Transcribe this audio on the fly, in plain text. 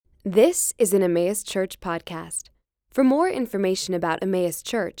This is an Emmaus Church podcast. For more information about Emmaus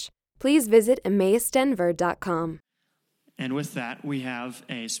Church, please visit emmausdenver.com. And with that, we have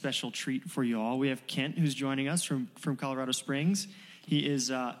a special treat for you all. We have Kent, who's joining us from Colorado Springs. He is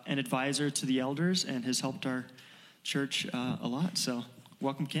an advisor to the elders and has helped our church a lot. So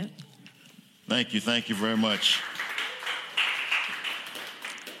welcome, Kent. Thank you very much.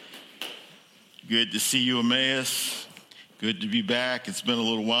 Good to see you, Emmaus. Good to be back. It's been a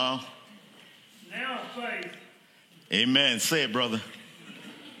little while. Now faith. Amen. Say it, brother.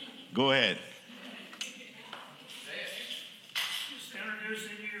 Go ahead. Just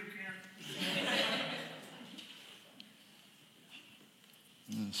introducing you, Kent.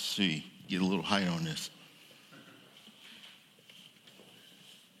 Let's see. Get a little height on this.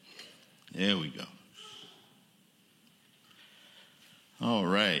 There we go. All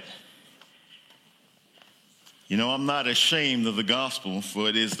right. You know, I'm not ashamed of the gospel, for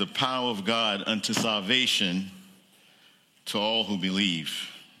it is the power of God unto salvation to all who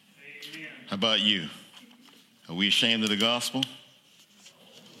believe. Amen. How about you? Are we ashamed of the gospel?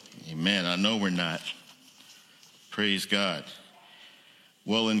 Amen. I know we're not. Praise God.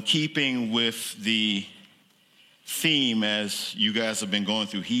 Well, in keeping with the theme, as you guys have been going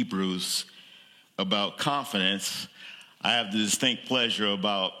through Hebrews, about confidence, I have the distinct pleasure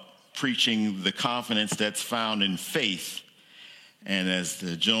about preaching the confidence that's found in faith. And as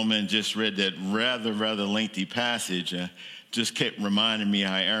the gentleman just read that rather lengthy passage, just kept reminding me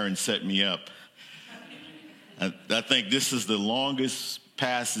how Aaron set me up. I think this is the longest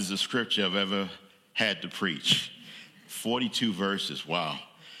passage of scripture I've ever had to preach. 42 verses, wow.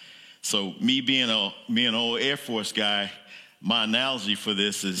 So me being an old Air Force guy, my analogy for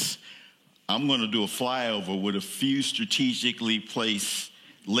this is I'm going to do a flyover with a few strategically placed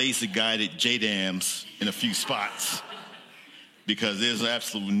laser-guided JDAMs in a few spots, because there's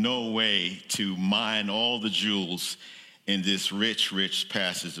absolutely no way to mine all the jewels in this rich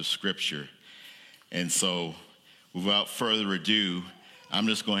passage of Scripture. And so, without further ado, I'm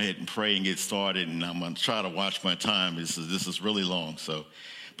just going ahead and pray and get started, and I'm going to try to watch my time. This is really long,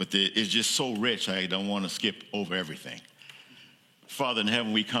 but it's just so rich, I don't want to skip over everything. Father in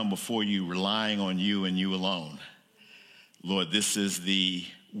heaven, we come before you relying on you and you alone. Lord, this is the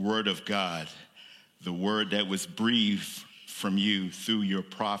word of God, the word that was breathed from you through your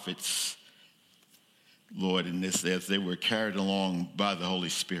prophets, Lord, in this as they were carried along by the Holy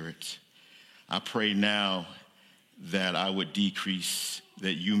Spirit. I pray now that I would decrease,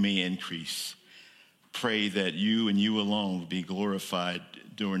 that you may increase. Pray that you and you alone would be glorified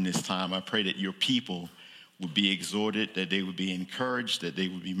during this time. I pray that your people would be exhorted, that they would be encouraged, that they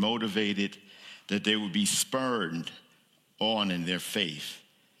would be motivated, that they would be spurred on in their faith.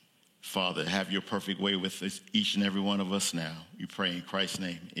 Father, have your perfect way with us, each and every one of us now. We pray in Christ's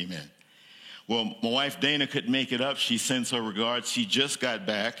name, amen. Well, my wife Dana couldn't make it up. She sends her regards. She just got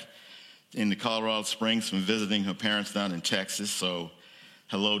back in the Colorado Springs from visiting her parents down in Texas. So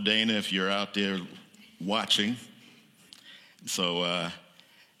hello, Dana, if you're out there watching. So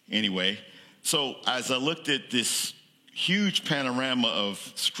anyway, so as I looked at this huge panorama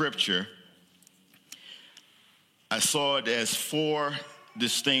of Scripture, I saw it as four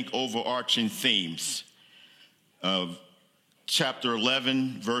distinct overarching themes of chapter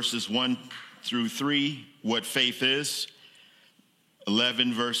 11, verses 1 through 3, what faith is.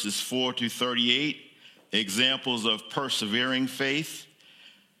 11, verses 4 to 38, examples of persevering faith.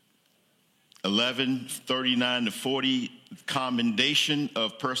 11, 39 to 40, commendation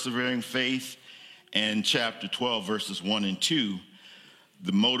of persevering faith. And chapter 12, verses 1 and 2,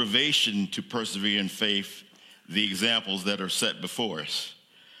 the motivation to persevere in faith, the examples that are set before us.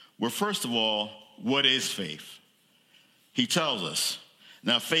 Well, first of all, what is faith? He tells us.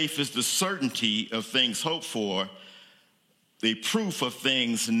 Now, faith is the certainty of things hoped for, the proof of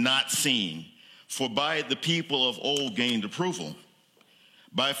things not seen. For by it the people of old gained approval.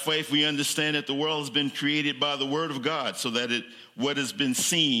 By faith we understand that the world has been created by the word of God, so that what has been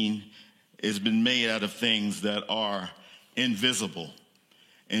seen has been made out of things that are invisible.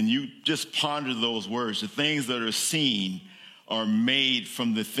 And you just ponder those words. The things that are seen are made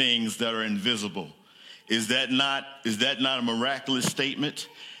from the things that are invisible. Is that not a miraculous statement?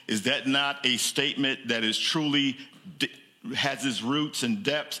 Is that not a statement that is truly has its roots and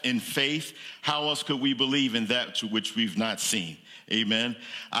depths in faith? How else could we believe in that to which we've not seen? Amen.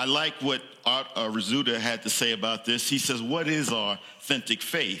 I like what Art Rizzuta had to say about this. He says, what is authentic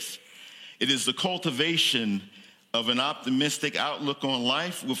faith? It is the cultivation of an optimistic outlook on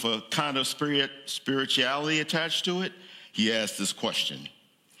life with a kind of spirituality attached to it. He asked this question: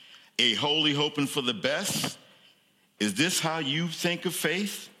 a holy hoping for the best? Is this how you think of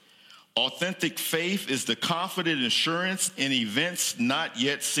faith? Authentic faith is the confident assurance in events not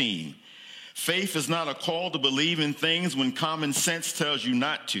yet seen. Faith is not a call to believe in things when common sense tells you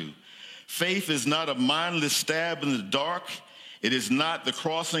not to. Faith is not a mindless stab in the dark. It is not the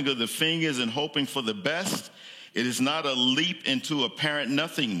crossing of the fingers and hoping for the best. It is not a leap into apparent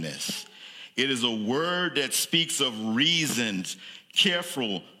nothingness. It is a word that speaks of reasoned,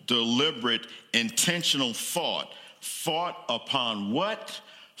 careful, deliberate, intentional thought. Thought upon what?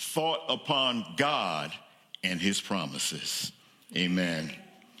 Thought upon God and his promises. Amen.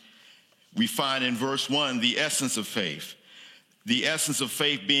 We find in verse 1 the essence of faith. The essence of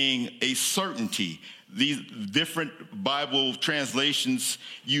faith being a certainty. These different Bible translations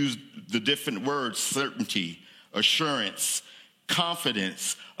use the different words: certainty, assurance,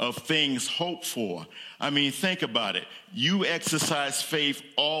 confidence of things hoped for. I mean, think about it. You exercise faith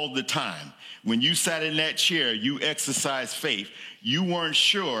all the time. When you sat in that chair, you exercised faith. You weren't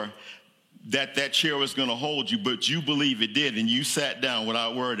sure that chair was going to hold you, but you believe it did, and you sat down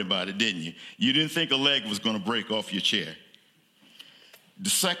without worrying about it, didn't you? You didn't think a leg was going to break off your chair. The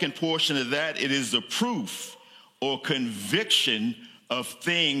second portion of that, it is the proof or conviction of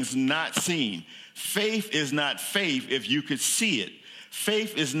things not seen. Faith is not faith if you could see it.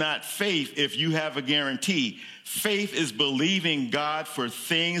 Faith is not faith if you have a guarantee. Faith is believing God for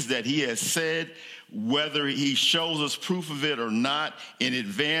things that he has said, whether he shows us proof of it or not in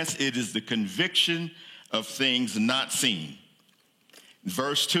advance. It is the conviction of things not seen. In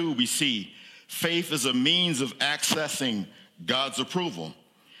verse 2, we see faith is a means of accessing God's approval.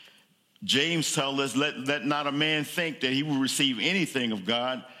 James tells us, let not a man think that he will receive anything of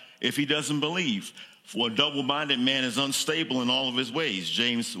God if he doesn't believe. For a double-minded man is unstable in all of his ways.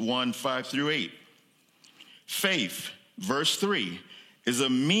 James 1:5-8. Faith, verse 3, is a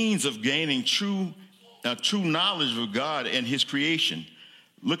means of gaining true knowledge of God and his creation.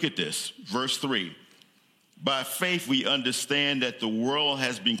 Look at this, verse 3. By faith we understand that the world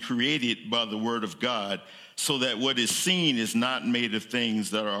has been created by the word of God, so that what is seen is not made of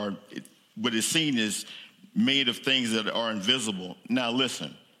things that are, what is seen is made of things that are invisible. Now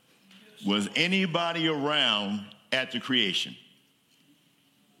listen, was anybody around at the creation?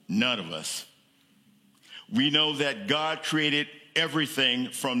 None of us. We know that God created everything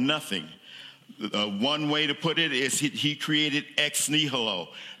from nothing. One way to put it is he created ex nihilo,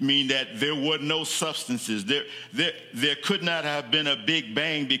 meaning that there were no substances. There could not have been a big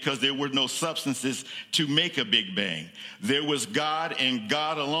bang because there were no substances to make a big bang. There was God and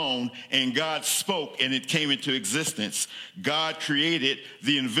God alone, and God spoke and it came into existence. God created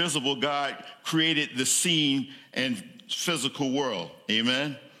the invisible. God created the seen and physical world.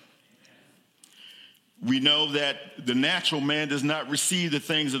 Amen. We know that the natural man does not receive the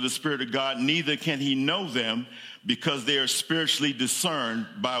things of the Spirit of God, neither can he know them, because they are spiritually discerned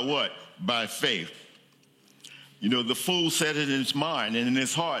by what? By faith. You know, the fool said it in his mind and in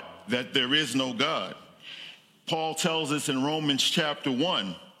his heart that there is no God. Paul tells us in Romans chapter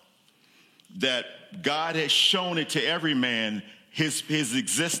 1 that God has shown it to every man, his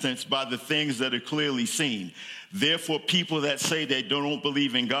existence, by the things that are clearly seen. Therefore, people that say they don't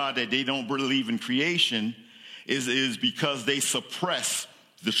believe in God, that they don't believe in creation, is because they suppress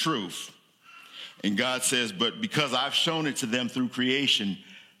the truth. And God says, but because I've shown it to them through creation,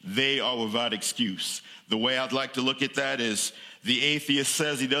 they are without excuse. The way I'd like to look at that is the atheist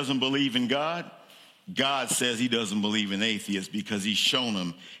says he doesn't believe in God. God says he doesn't believe in atheists because he's shown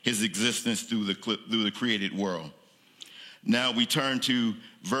them his existence through the created world. Now we turn to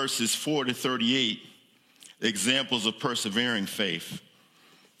verses 4-38. Examples of persevering faith.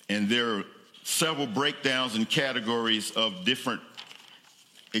 And there are several breakdowns and categories of different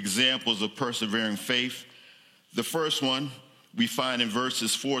examples of persevering faith. The first one we find in verses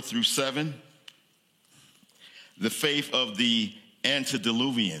 4-7, the faith of the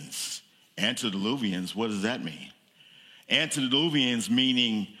antediluvians. Antediluvians, what does that mean? Antediluvians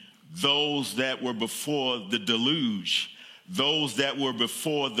meaning those that were before the deluge, those that were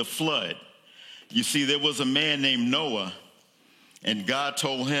before the flood. You see, there was a man named Noah, and God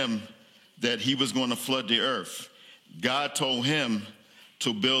told him that he was going to flood the earth. God told him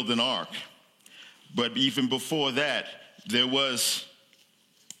to build an ark. But even before that, there was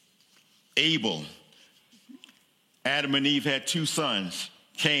Abel. Adam and Eve had two sons,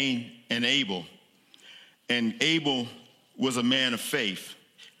 Cain and Abel. And Abel was a man of faith.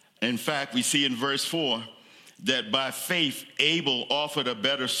 In fact, we see in verse 4 that by faith, Abel offered a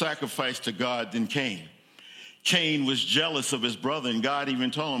better sacrifice to God than Cain. Cain was jealous of his brother, and God even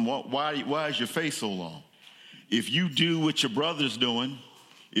told him, why is your faith so long? If you do what your brother's doing,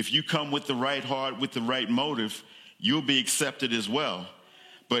 if you come with the right heart, with the right motive, you'll be accepted as well.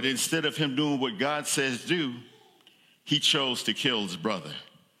 But instead of him doing what God says do, he chose to kill his brother.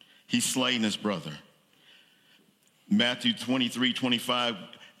 He slain his brother. Matthew 23:25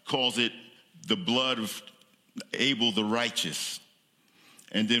 calls it the blood of Abel the righteous.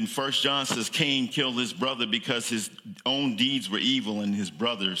 And then 1 John says Cain killed his brother because his own deeds were evil and his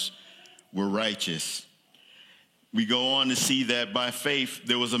brothers were righteous. We go on to see that by faith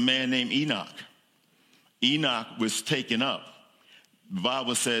there was a man named Enoch. Enoch was taken up. The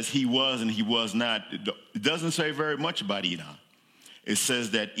Bible says he was and he was not. It doesn't say very much about Enoch. It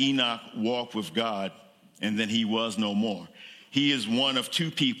says that Enoch walked with God and then he was no more. He is one of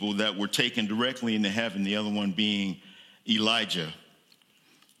two people that were taken directly into heaven, the other one being Elijah.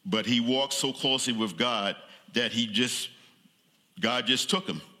 But he walked so closely with God that God just took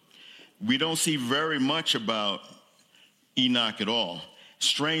him. We don't see very much about Enoch at all.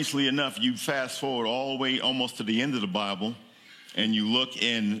 Strangely enough, you fast forward all the way almost to the end of the Bible, and you look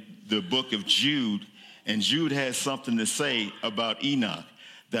in the book of Jude, and Jude has something to say about Enoch,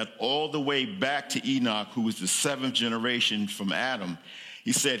 that all the way back to Enoch, who was the seventh generation from Adam,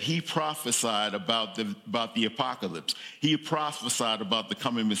 he said he prophesied about the apocalypse. He prophesied about the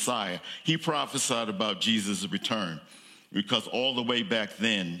coming Messiah. He prophesied about Jesus' return, because all the way back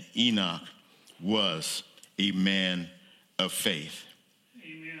then, Enoch was a man of faith.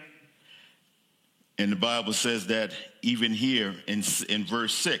 Amen. And the Bible says that even here in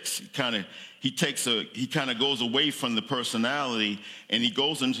verse 6, he kind of goes away from the personality and he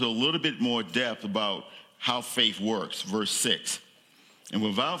goes into a little bit more depth about how faith works. Verse 6. And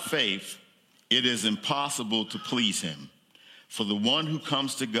without faith, it is impossible to please him. For the one who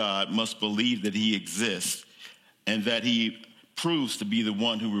comes to God must believe that he exists and that he proves to be the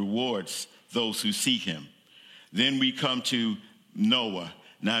one who rewards those who seek him. Then we come to Noah.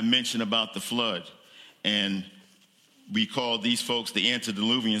 Now I mentioned about the flood, and we call these folks the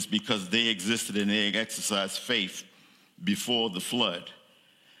antediluvians because they existed and they exercised faith before the flood.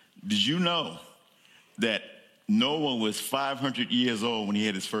 Did you know that Noah was 500 years old when he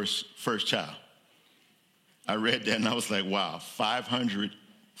had his first child? I read that and I was like, wow, 500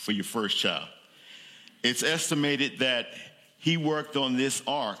 for your first child. It's estimated that he worked on this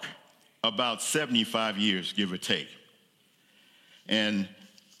ark about 75 years, give or take. And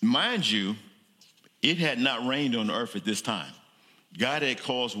mind you, it had not rained on the earth at this time. God had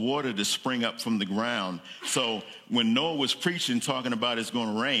caused water to spring up from the ground. So when Noah was preaching, talking about it's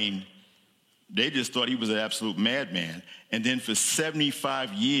going to rain, they just thought he was an absolute madman. And then for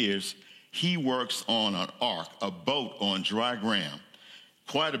 75 years, he works on an ark, a boat on dry ground.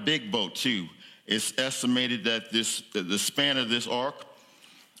 Quite a big boat, too. It's estimated that the span of this ark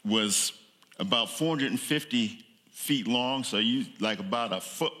was about 450 feet long, so you like about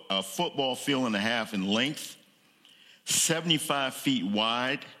a football field and a half in length, 75 feet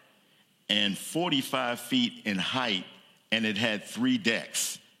wide, and 45 feet in height, and it had 3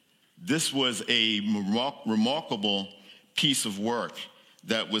 decks. This was a remarkable piece of work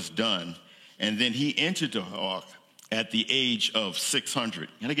that was done. And then he entered the ark at the age of 600.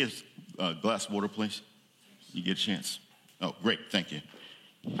 Can I get a glass of water, please? You get a chance. Oh, great. Thank you.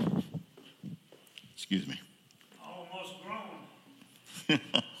 Excuse me. Almost grown.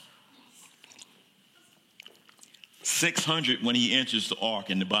 600 when he enters the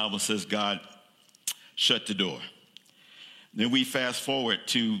ark, and the Bible says God shut the door. Then we fast forward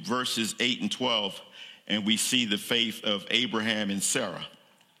to verses 8 and 12, and we see the faith of Abraham and Sarah.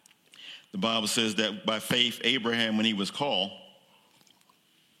 The Bible says that by faith, Abraham, when he was called,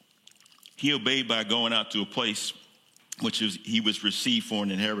 he obeyed by going out to a place he was received for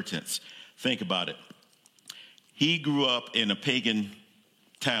an inheritance. Think about it. He grew up in a pagan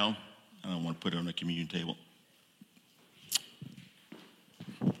town. I don't want to put it on the communion table.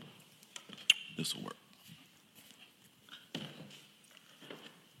 This will work.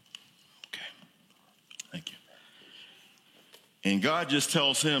 Okay. Thank you. And God just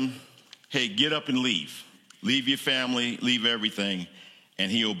tells him, hey, get up and leave. Leave your family, leave everything.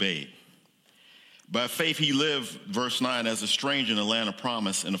 And he obeyed. By faith, he lived, verse 9, as a stranger in the land of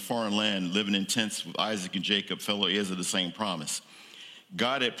promise, in a foreign land, living in tents with Isaac and Jacob, fellow heirs of the same promise.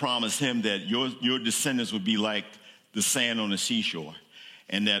 God had promised him that your descendants would be like the sand on the seashore,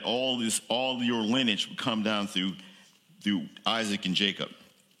 and that all your lineage would come down through Isaac and Jacob.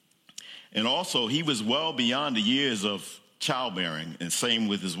 And also, he was well beyond the years of childbearing, and same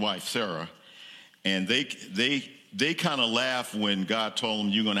with his wife, Sarah. And they kind of laughed when God told them,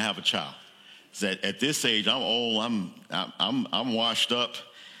 you're going to have a child. That at this age, I'm old, I'm washed up.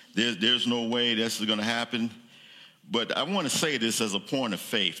 There's no way this is going to happen. But I want to say this as a point of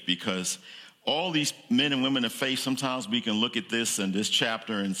faith, because all these men and women of faith, sometimes we can look at this and this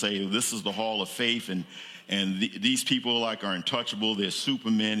chapter and say, this is the hall of faith, and these people are untouchable. They're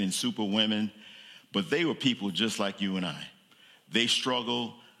supermen and superwomen. But they were people just like you and I. They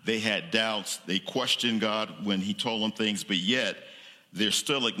struggled. They had doubts. They questioned God when he told them things, but yet they're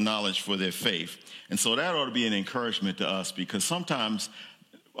still acknowledged for their faith. And so that ought to be an encouragement to us, because sometimes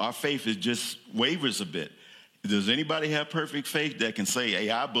our faith is just wavers a bit. Does anybody have perfect faith that can say,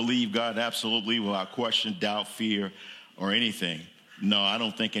 hey, I believe God absolutely without question, doubt, fear, or anything? No, I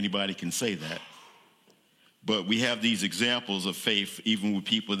don't think anybody can say that. But we have these examples of faith, even with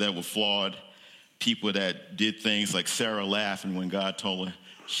people that were flawed, people that did things like Sarah laughing when God told her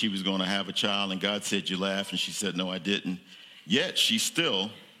she was going to have a child, and God said, you laughed, and she said, no, I didn't. Yet she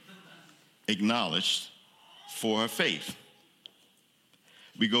still acknowledged for her faith.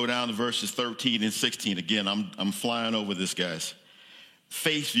 We go down to verses 13 and 16. Again, I'm flying over this, guys.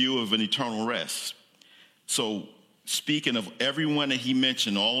 Faith's view of an eternal rest. So speaking of everyone that he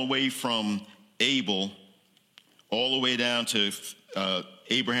mentioned, all the way from Abel, all the way down to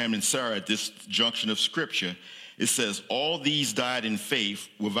Abraham and Sarah at this junction of Scripture, it says, all these died in faith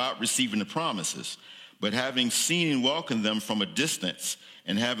without receiving the promises, but having seen and welcomed them from a distance,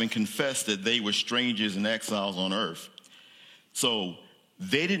 and having confessed that they were strangers and exiles on earth. So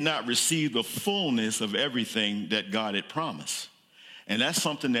they did not receive the fullness of everything that God had promised. And that's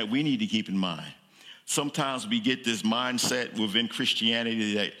something that we need to keep in mind. Sometimes we get this mindset within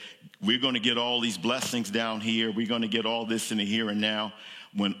Christianity that we're going to get all these blessings down here. We're going to get all this in the here and now,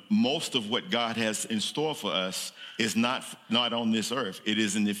 when most of what God has in store for us is not on this earth. It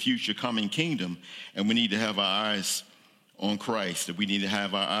is in the future coming kingdom. And we need to have our eyes on Christ, that we need to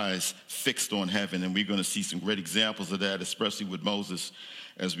have our eyes fixed on heaven. And we're going to see some great examples of that, especially with Moses,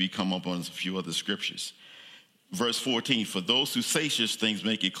 as we come up on a few other scriptures. Verse 14, for those who say such things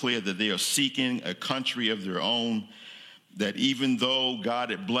make it clear that they are seeking a country of their own, that even though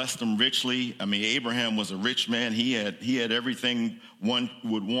God had blessed them richly, I mean, Abraham was a rich man. He had everything one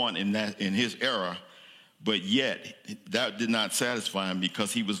would want in his era, but yet that did not satisfy him,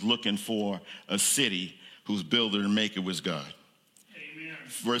 because he was looking for a city whose builder and maker was God. Amen.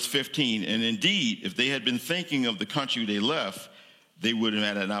 Verse 15, and indeed, if they had been thinking of the country they left, they would have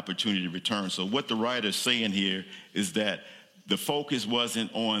had an opportunity to return. So what the writer is saying here is that the focus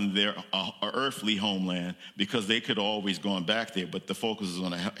wasn't on their earthly homeland, because they could have always gone back there, but the focus is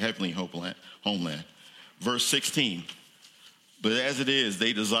on a heavenly homeland. Verse 16, but as it is,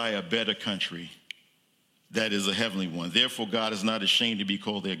 they desire a better country, that is a heavenly one. Therefore, God is not ashamed to be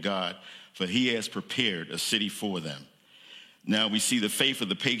called their God, for he has prepared a city for them. Now we see the faith of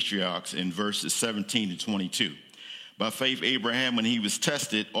the patriarchs in verses 17 to 22. By faith, Abraham, when he was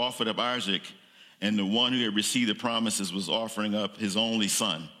tested, offered up Isaac, and the one who had received the promises was offering up his only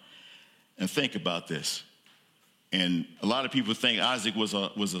son. And think about this. And a lot of people think Isaac was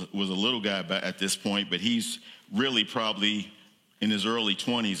a little guy at this point, but he's really probably in his early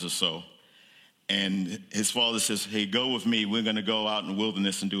 20s or so. And his father says, hey, go with me. We're going to go out in the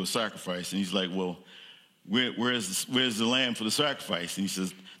wilderness and do a sacrifice. And he's like, well, where's the lamb for the sacrifice? And he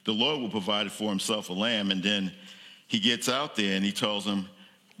says, the Lord will provide for himself a lamb. And then he gets out there and he tells him,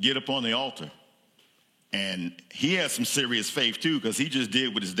 get up on the altar. And he has some serious faith too, because he just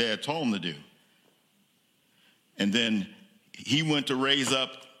did what his dad told him to do. And then he went to raise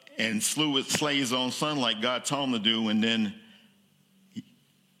up and slay his own son like God told him to do. And then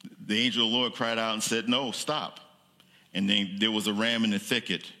the angel of the Lord cried out and said, no, stop. And then there was a ram in the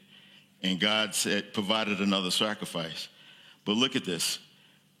thicket, and God provided another sacrifice. But look at this.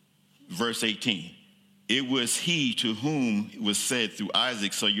 Verse 18. It was he to whom it was said, through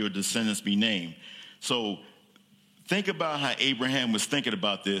Isaac shall your descendants be named. So think about how Abraham was thinking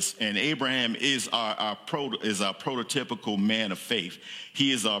about this. And Abraham is our prototypical man of faith.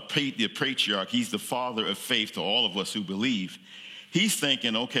 He is the patriarch. He's the father of faith to all of us who believe. He's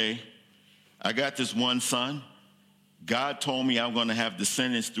thinking, okay, I got this one son. God told me I'm going to have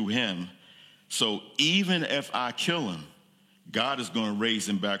descendants through him. So even if I kill him, God is going to raise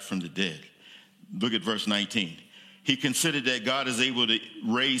him back from the dead. Look at verse 19. He considered that God is able to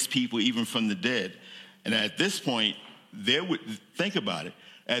raise people even from the dead. And at this point, think about it.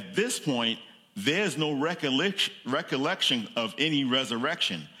 At this point, there's no recollection of any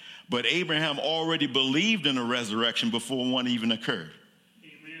resurrection. But Abraham already believed in a resurrection before one even occurred.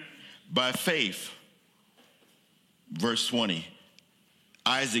 Amen. By faith, verse 20,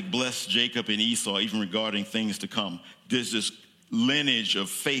 Isaac blessed Jacob and Esau, even regarding things to come. There's this lineage of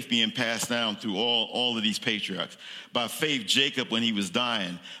faith being passed down through all of these patriarchs. By faith, Jacob, when he was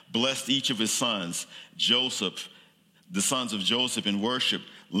dying, blessed each of his sons. Joseph, the sons of Joseph, in worship,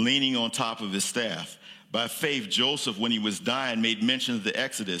 leaning on top of his staff. By faith, Joseph, when he was dying, made mention of the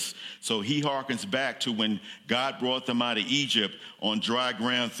Exodus. So he harkens back to when God brought them out of Egypt on dry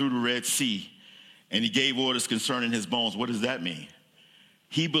ground through the Red Sea, and he gave orders concerning his bones. What does that mean?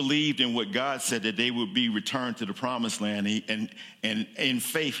 He believed in what God said, that they would be returned to the promised land. And in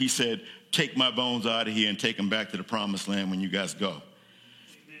faith, he said, take my bones out of here and take them back to the promised land when you guys go. Amen.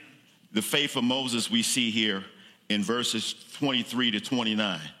 The faith of Moses we see here in verses 23 to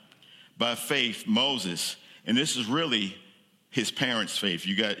 29. By faith, Moses, and this is really his parents' faith.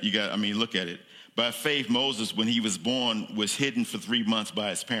 Look at it. By faith, Moses, when he was born, was hidden for 3 months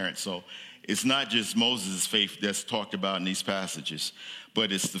by his parents. So it's not just Moses' faith that's talked about in these passages,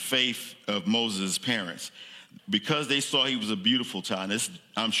 but it's the faith of Moses' parents. Because they saw he was a beautiful child.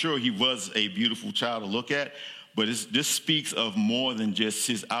 I'm sure he was a beautiful child to look at, but this speaks of more than just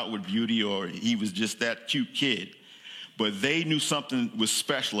his outward beauty or he was just that cute kid. But they knew something was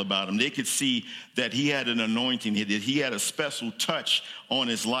special about him. They could see that he had an anointing, that he had a special touch on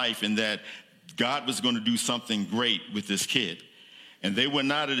his life, and that God was going to do something great with this kid. And they were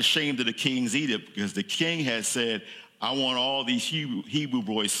not ashamed of the king's edict, because the king had said, I want all these Hebrew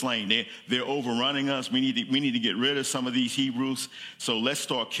boys slain. They're overrunning us. We need to get rid of some of these Hebrews. So let's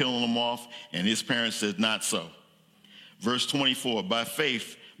start killing them off. And his parents said, not so. Verse 24, by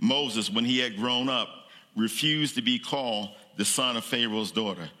faith, Moses, when he had grown up, refused to be called the son of Pharaoh's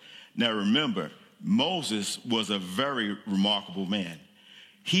daughter. Now remember, Moses was a very remarkable man.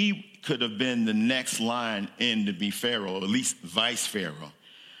 He could have been the next line in to be Pharaoh, or at least vice Pharaoh.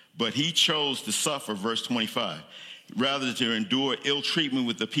 But he chose to suffer, verse 25, rather to endure ill treatment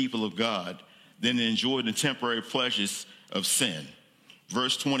with the people of God than to enjoy the temporary pleasures of sin.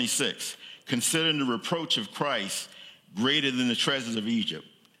 Verse 26, considering the reproach of Christ greater than the treasures of Egypt.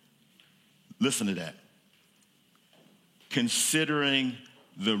 Listen to that. Considering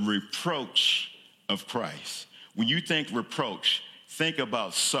the reproach of Christ. When you think reproach, think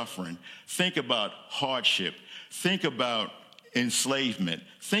about suffering, think about hardship, think about enslavement,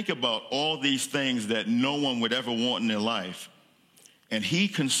 think about all these things that no one would ever want in their life. And he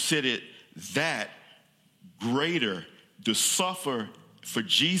considered that greater to suffer for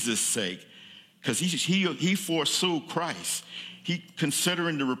Jesus' sake, because he forsook Christ. He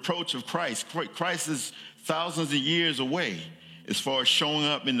considering the reproach of Christ. Christ is thousands of years away as far as showing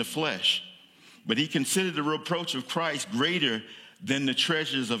up in the flesh. But he considered the reproach of Christ greater than the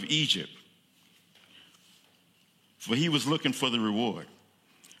treasures of Egypt, for he was looking for the reward.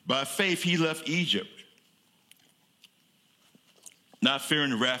 By faith, he left Egypt, not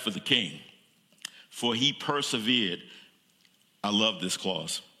fearing the wrath of the king, for he persevered. I love this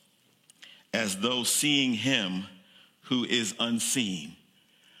clause. As though seeing him who is unseen.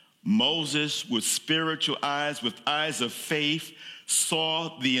 Moses, with spiritual eyes, with eyes of faith,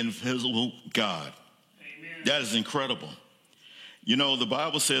 saw the invisible God. Amen. That is incredible. You know, the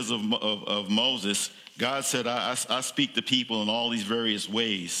Bible says of Moses, God said, I speak to people in all these various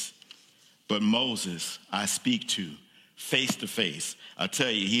ways, but Moses I speak to face. I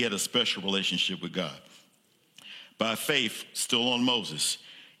tell you, he had a special relationship with God. By faith, still on Moses,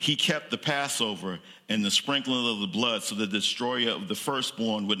 he kept the Passover and the sprinkling of the blood so the destroyer of the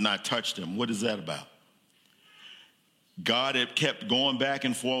firstborn would not touch them. What is that about? God had kept going back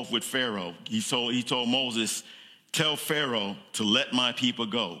and forth with Pharaoh. He told Moses, tell Pharaoh to let my people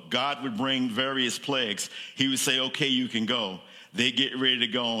go. God would bring various plagues. He would say, okay, you can go. They get ready to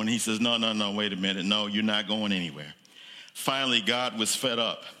go, and he says, no, wait a minute. No, you're not going anywhere. Finally, God was fed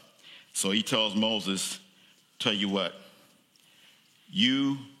up. So he tells Moses, tell you what,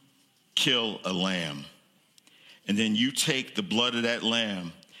 you kill a lamb, and then you take the blood of that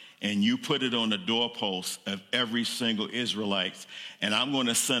lamb and you put it on the doorpost of every single Israelite, and I'm going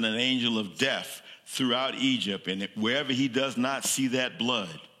to send an angel of death throughout Egypt, and wherever he does not see that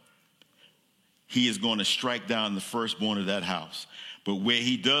blood, he is going to strike down the firstborn of that house. But where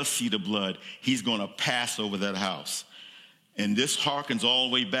he does see the blood, he's going to pass over that house. And this harkens all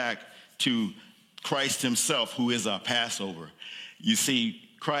the way back to Christ himself, who is our Passover. You see,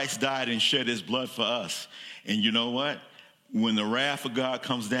 Christ died and shed his blood for us. And you know what? When the wrath of God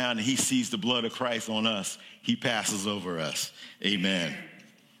comes down and he sees the blood of Christ on us, he passes over us. Amen.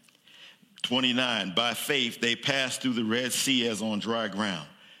 29, by faith, they passed through the Red Sea as on dry ground.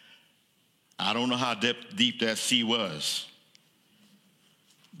 I don't know how deep that sea was,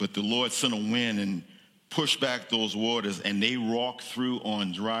 but the Lord sent a wind and pushed back those waters, and they walked through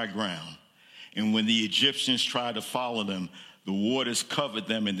on dry ground. And when the Egyptians tried to follow them, the waters covered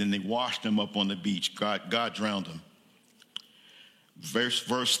them, and then they washed them up on the beach. God drowned them.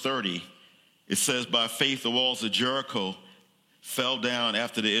 Verse 30, it says, by faith the walls of Jericho fell down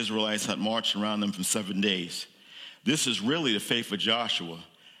after the Israelites had marched around them for 7 days. This is really the faith of Joshua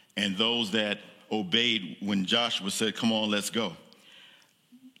and those that obeyed when Joshua said, come on, let's go.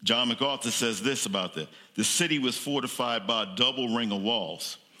 John MacArthur says this about that. The city was fortified by a double ring of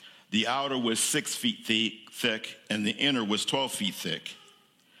walls. The outer was 6 feet thick, and the inner was 12 feet thick.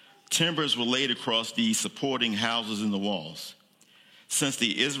 Timbers were laid across these supporting houses in the walls. Since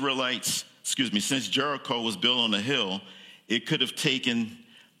Jericho was built on a hill, it could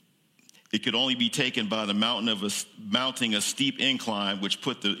only be taken by the mounting a steep incline, which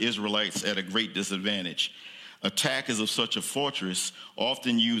put the Israelites at a great disadvantage. Attackers of such a fortress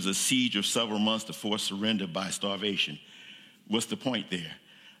often use a siege of several months to force surrender by starvation. What's the point there?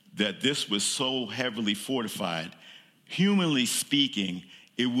 That this was so heavily fortified, humanly speaking,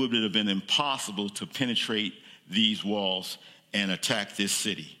 it would have been impossible to penetrate these walls and attack this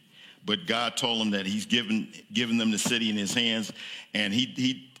city. But God told him that he's given them the city in his hands, and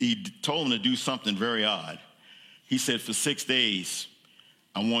he told them to do something very odd. He said, for 6 days,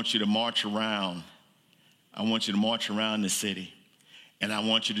 I want you to march around. I want you to march around the city, and I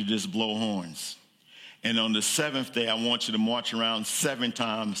want you to just blow horns. And on the 7th day, I want you to march around 7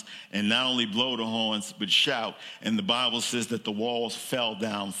 times and not only blow the horns, but shout. And the Bible says that the walls fell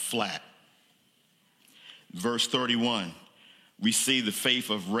down flat. Verse 31, we see the faith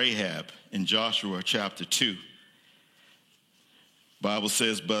of Rahab in Joshua chapter 2. Bible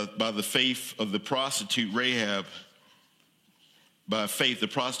says, but by the faith of the prostitute Rahab, by faith the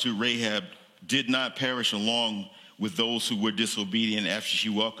prostitute Rahab did not perish along with those who were disobedient after she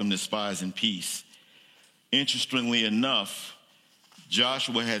welcomed the spies in peace. Interestingly enough,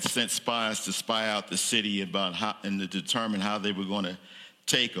 Joshua had sent spies to spy out the city and to determine how they were going to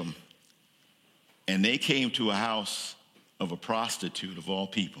take them. And they came to a house of a prostitute of all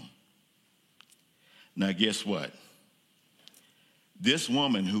people. Now, guess what? This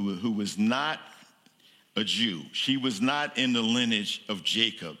woman who was not a Jew, she was not in the lineage of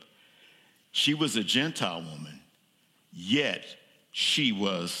Jacob. She was a Gentile woman, yet she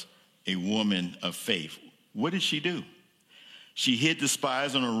was a woman of faith. What did she do? She hid the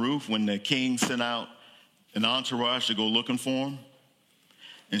spies on a roof when the king sent out an entourage to go looking for him.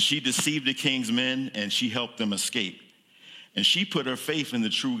 And she deceived the king's men, and she helped them escape. And she put her faith in the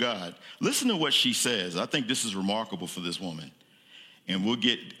true God. Listen to what she says. I think this is remarkable for this woman.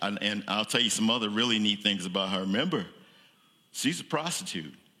 And I'll tell you some other really neat things about her. Remember, she's a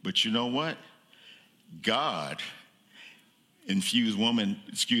prostitute. But you know what? God infused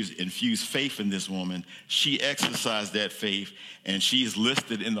faith in this woman. She exercised that faith, and she is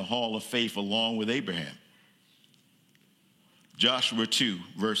listed in the hall of faith along with Abraham. Joshua 2,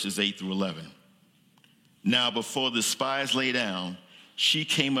 verses 8 through 11. Now before the spies lay down, she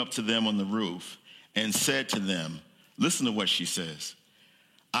came up to them on the roof and said to them, listen to what she says.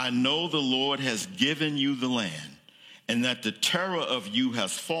 I know the Lord has given you the land, and that the terror of you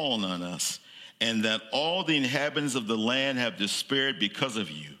has fallen on us, and that all the inhabitants of the land have despaired because of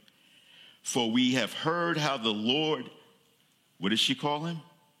you. For we have heard how the Lord, what did she call him?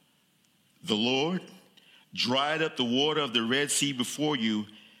 The Lord dried up the water of the Red Sea before you,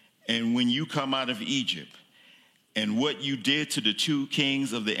 and when you come out of Egypt, and what you did to the 2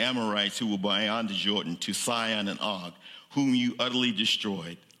 kings of the Amorites who were beyond the Jordan, to Sihon and Og, whom you utterly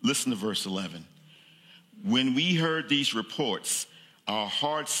destroyed. Listen to verse 11. When we heard these reports, our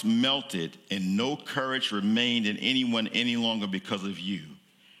hearts melted, and no courage remained in anyone any longer because of you.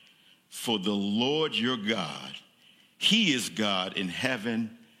 For the Lord your God, he is God in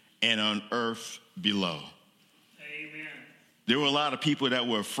heaven and on earth below. Amen. There were a lot of people that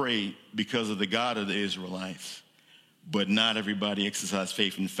were afraid because of the God of the Israelites, but not everybody exercised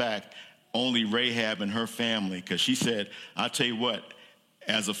faith. In fact, only Rahab and her family, because she said, I'll tell you what,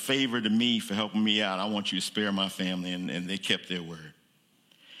 as a favor to me for helping me out, I want you to spare my family, and they kept their word.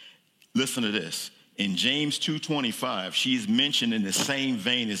 Listen to this. In James 2:25, she is mentioned in the same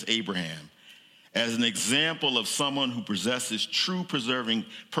vein as Abraham as an example of someone who possesses true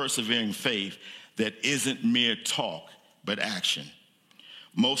persevering faith that isn't mere talk, but action.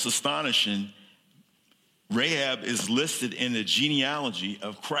 Most astonishing, Rahab is listed in the genealogy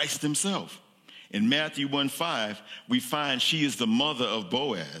of Christ himself. In Matthew 1:5, we find she is the mother of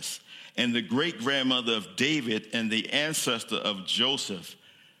Boaz and the great-grandmother of David and the ancestor of Joseph,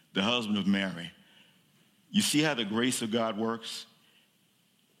 the husband of Mary. You see how the grace of God works?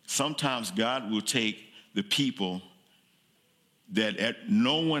 Sometimes God will take the people that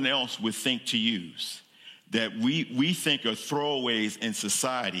no one else would think to use, that we think are throwaways in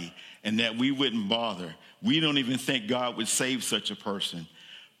society and that we wouldn't bother. We don't even think God would save such a person.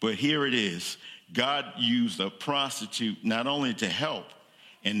 But here it is. God used a prostitute not only to help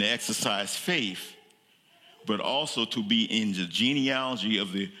and to exercise faith, but also to be in the genealogy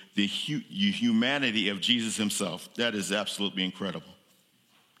of the humanity of Jesus himself. That is absolutely incredible.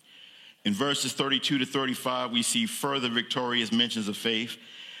 In verses 32 to 35, we see further victorious mentions of faith.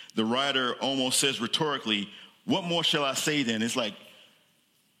 The writer almost says rhetorically, what more shall I say then? It's like,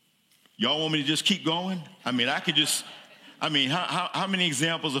 y'all want me to just keep going? I mean, how many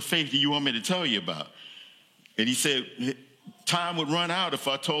examples of faith do you want me to tell you about? And he said, time would run out if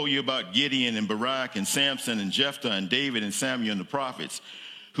I told you about Gideon and Barak and Samson and Jephthah and David and Samuel and the prophets,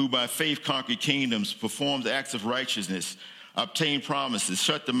 who by faith conquered kingdoms, performed acts of righteousness, obtained promises,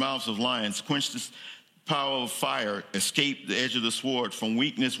 shut the mouths of lions, quenched the power of fire, escaped the edge of the sword, from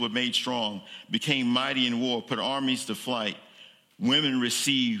weakness were made strong, became mighty in war, put armies to flight. Women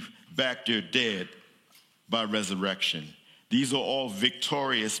receive back their dead by resurrection. These are all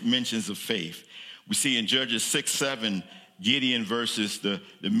victorious mentions of faith. We see in Judges 6-7, Gideon versus the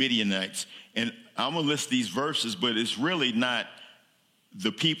Midianites. And I'm going to list these verses, but it's really not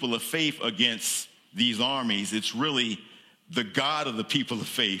the people of faith against these armies. It's really the God of the people of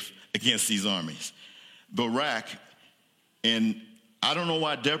faith against these armies. Barak, and I don't know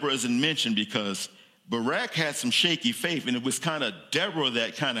why Deborah isn't mentioned, because Barak had some shaky faith, and it was kind of Deborah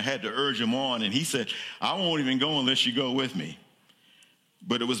that kind of had to urge him on, and he said, I won't even go unless you go with me.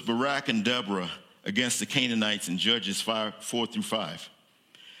 But it was Barak and Deborah against the Canaanites in Judges 4-5.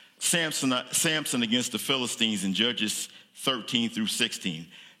 Samson against the Philistines in Judges 13-16.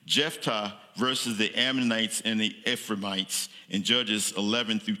 Jephthah versus the Ammonites and the Ephraimites in Judges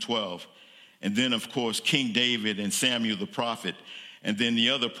 11-12. And then, of course, King David and Samuel the prophet. And then the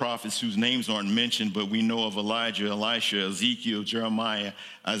other prophets whose names aren't mentioned, but we know of Elijah, Elisha, Ezekiel, Jeremiah,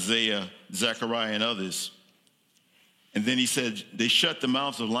 Isaiah, Zechariah, and others. And then he said, they shut the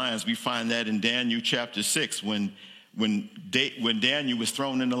mouths of lions. We find that in Daniel chapter 6, when Daniel was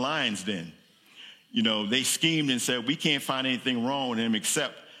thrown in the lion's den. You know, they schemed and said, we can't find anything wrong with him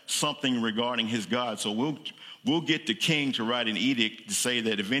except something regarding his God. So we'll get the king to write an edict to say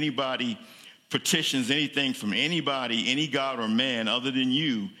that if anybody petitions anything from anybody, any god or man other than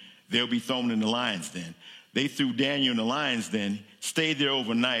you, they'll be thrown in the lion's den. They threw Daniel in the lion's den, stayed there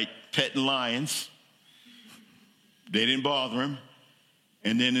overnight, petting lions. They didn't bother him.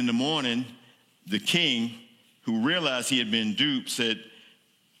 And then in the morning, the king, who realized he had been duped, said,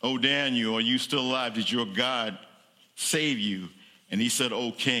 "Oh, Daniel, are you still alive? Did your God save you?" And he said,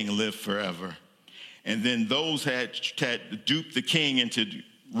 "Oh, king, live forever." And then those had duped the king into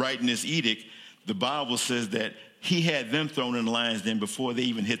writing this edict. The Bible says that he had them thrown in the lion's den before they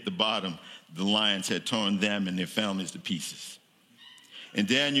even hit the bottom. The lions had torn them and their families to pieces. In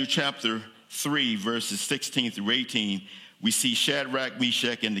Daniel chapter 3, verses 16-18, we see Shadrach,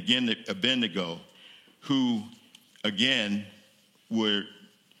 Meshach, and Abednego, who, again, were,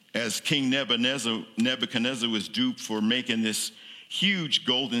 as King Nebuchadnezzar was duped for making this huge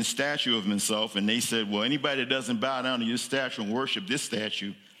golden statue of himself, and they said, well, anybody that doesn't bow down to your statue and worship this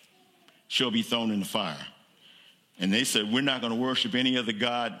statue shall be thrown in the fire. And they said, we're not going to worship any other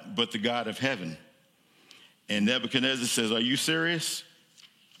God but the God of heaven. And Nebuchadnezzar says, are you serious?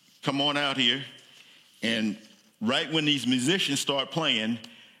 Come on out here. And right when these musicians start playing,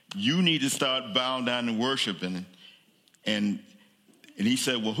 you need to start bowing down and worshiping. And he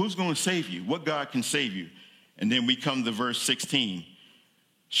said, well, who's going to save you? What God can save you? And then we come to verse 16.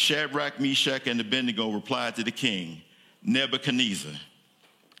 Shadrach, Meshach, and Abednego replied to the king, Nebuchadnezzar,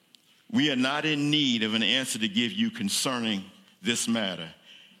 we are not in need of an answer to give you concerning this matter.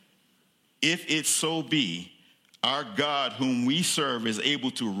 If it so be, our God whom we serve is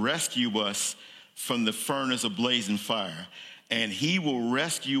able to rescue us from the furnace of blazing fire, and he will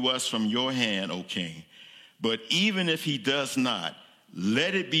rescue us from your hand, O king. But even if he does not,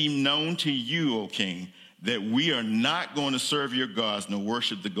 let it be known to you, O king, that we are not going to serve your gods nor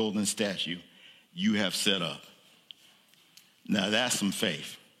worship the golden statue you have set up. Now that's some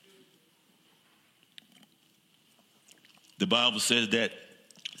faith. The Bible says that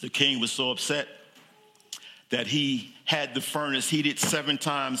the king was so upset that he had the furnace heated 7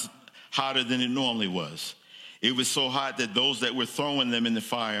 times hotter than it normally was. It was so hot that those that were throwing them in the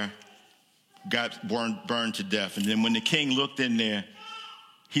fire got burned to death. And then when the king looked in there,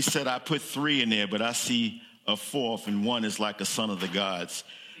 he said, I put 3 in there, but I see a 4th, and one is like a son of the gods.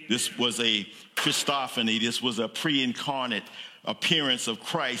 This was a Christophany. This was a pre-incarnate appearance of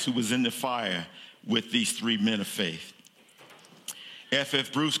Christ who was in the fire with these 3 men of faith.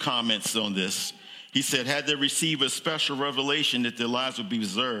 F.F. Bruce comments on this. He said, had they received a special revelation that their lives would be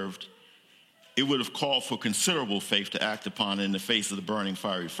preserved, it would have called for considerable faith to act upon in the face of the burning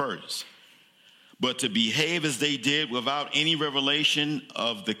fiery furnace. But to behave as they did without any revelation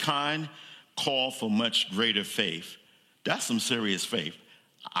of the kind called for much greater faith. That's some serious faith.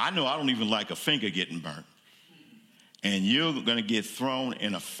 I know I don't even like a finger getting burnt. And you're going to get thrown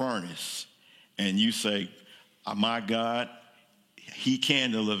in a furnace. And you say, my God, he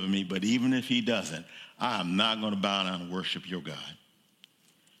can deliver me, but even if he doesn't, I am not going to bow down and worship your God.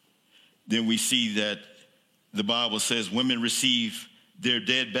 Then we see that the Bible says women receive their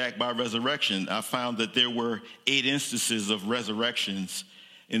dead back by resurrection. I found that there were 8 instances of resurrections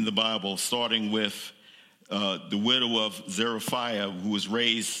in the Bible, starting with the widow of Zarephath, who was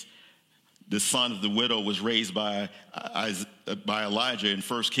raised, the son of the widow was raised by Elijah in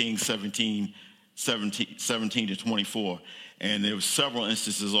 1 Kings 17 to 24. And there were several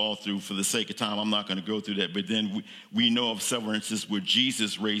instances all through. For the sake of time, I'm not going to go through that. But then we know of several instances where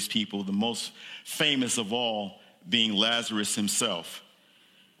Jesus raised people, the most famous of all being Lazarus himself.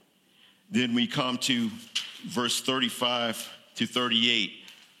 Then we come to verse 35 to 38,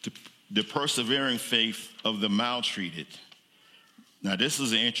 the persevering faith of the maltreated. Now, this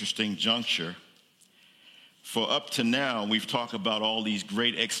is an interesting juncture. For up to now, we've talked about all these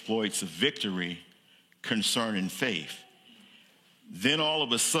great exploits of victory concerning faith. Then all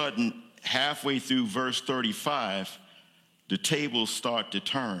of a sudden, halfway through verse 35, the tables start to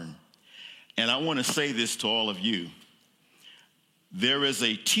turn. And I want to say this to all of you. There is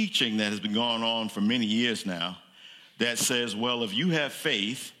a teaching that has been going on for many years now that says, well, if you have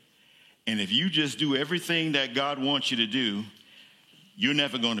faith and if you just do everything that God wants you to do, you're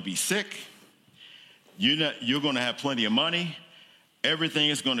never going to be sick. You're going to have plenty of money. Everything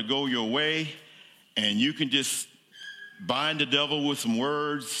is going to go your way. And you can just bind the devil with some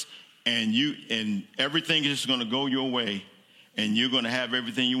words and everything is just going to go your way. And you're going to have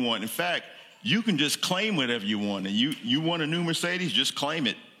everything you want. In fact, you can just claim whatever you want. And you want a new Mercedes, just claim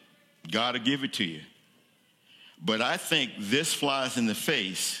it. God will give it to you. But I think this flies in the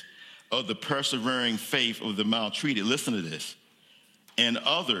face of the persevering faith of the maltreated. Listen to this. And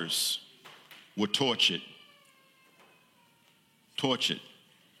others were tortured. Tortured.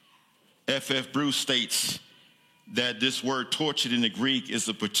 F.F. Bruce states that this word tortured in the Greek is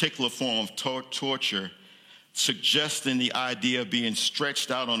a particular form of torture, suggesting the idea of being stretched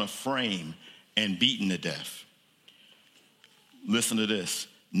out on a frame and beaten to death. Listen to this.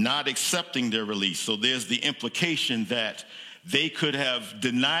 Not accepting their release. So there's the implication that they could have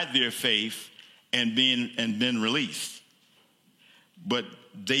denied their faith and been released. But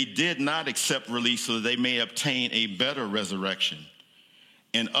they did not accept release so that they may obtain a better resurrection.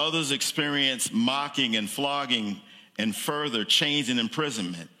 And others experienced mocking and flogging and further chains and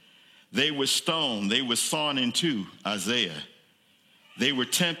imprisonment. They were stoned. They were sawn in two, Isaiah. They were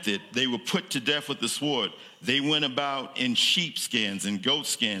tempted. They were put to death with the sword. They went about in sheepskins and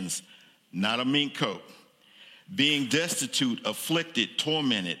goatskins, not a mink coat, being destitute, afflicted,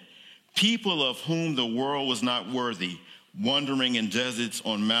 tormented, people of whom the world was not worthy, wandering in deserts,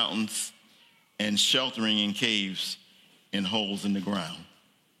 on mountains, and sheltering in caves and holes in the ground.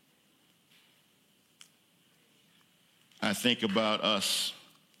 I think about us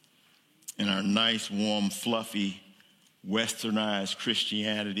in our nice, warm, fluffy, westernized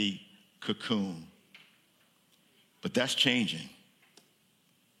Christianity cocoon. But that's changing.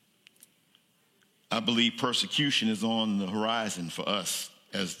 I believe persecution is on the horizon for us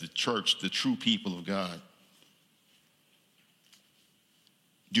as the church, the true people of God.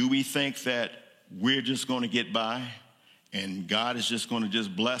 Do we think that we're just going to get by and God is just going to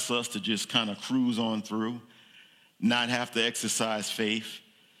just bless us to just kind of cruise on through, not have to exercise faith,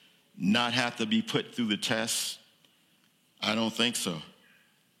 not have to be put through the tests? I don't think so.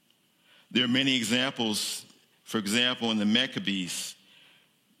 There are many examples. For example, in the Maccabees,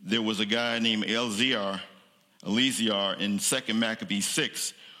 there was a guy named Eleazar in 2 Maccabees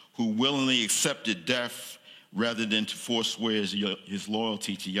 6 who willingly accepted death rather than to forswear his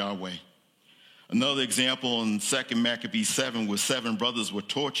loyalty to Yahweh. Another example in 2 Maccabees 7 where 7 brothers were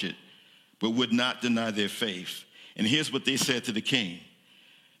tortured but would not deny their faith. And here's what they said to the king.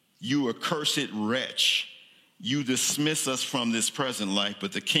 You accursed wretch, you dismiss us from this present life,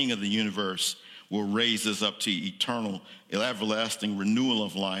 but the King of the universe will raise us up to eternal, everlasting renewal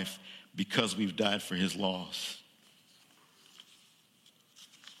of life because we've died for his laws.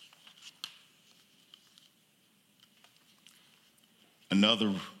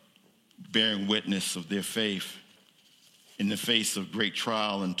 Another bearing witness of their faith in the face of great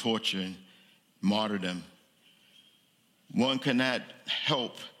trial and torture and martyrdom. One cannot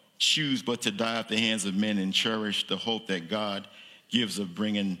help choose but to die at the hands of men and cherish the hope that God gives of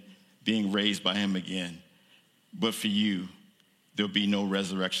being raised by him again. But for you, there'll be no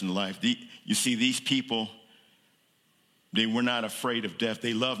resurrection to life. You see, these people, they were not afraid of death.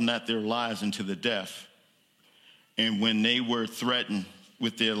 They loved not their lives unto the death. And when they were threatened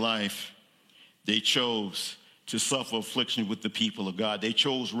with their life, they chose to suffer affliction with the people of God. They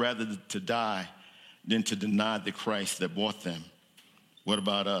chose rather to die than to deny the Christ that bought them. What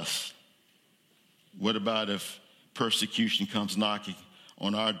about us? What about if persecution comes knocking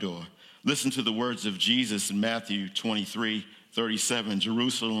on our door? Listen to the words of Jesus in Matthew 23:37.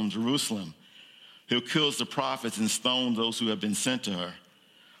 Jerusalem, Jerusalem, who kills the prophets and stones those who have been sent to her.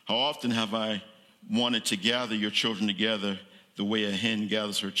 How often have I wanted to gather your children together the way a hen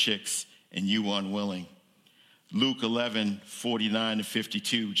gathers her chicks, and you were unwilling. Luke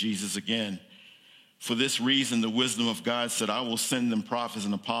 11:49-52, Jesus again. For this reason, the wisdom of God said, I will send them prophets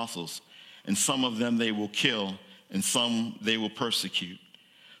and apostles, and some of them they will kill, and some they will persecute,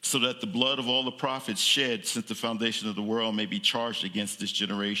 so that the blood of all the prophets shed since the foundation of the world may be charged against this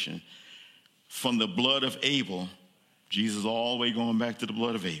generation. From the blood of Abel, Jesus all the way going back to the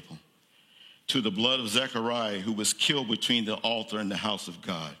blood of Abel, to the blood of Zechariah, who was killed between the altar and the house of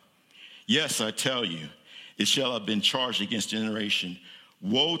God. Yes, I tell you, it shall have been charged against generation.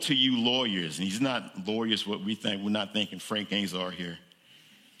 Woe to you lawyers. And he's not lawyers what we think. We're not thinking Frank Ainzar here.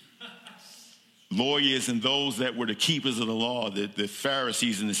 Lawyers and those that were the keepers of the law, the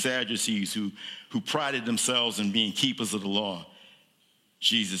Pharisees and the Sadducees who prided themselves in being keepers of the law.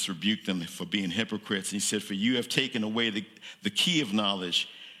 Jesus rebuked them for being hypocrites. And he said, for you have taken away the key of knowledge.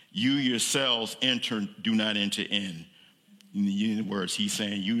 You yourselves do not enter in. In the words, he's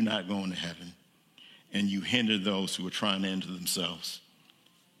saying, you're not going to heaven. And you hinder those who are trying to enter themselves.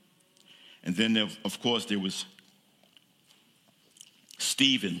 And then, of course, there was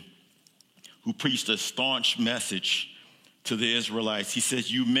Stephen, who preached a staunch message to the Israelites. He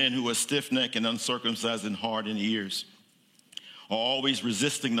says, you men who are stiff-necked and uncircumcised in heart and ears are always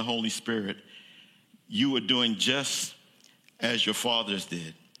resisting the Holy Spirit. You are doing just as your fathers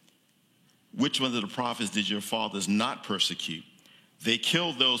did. Which one of the prophets did your fathers not persecute? They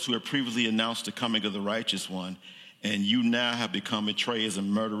killed those who had previously announced the coming of the righteous one, and you now have become betrayers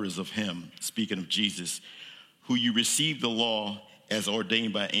and murderers of him, speaking of Jesus, who you received the law as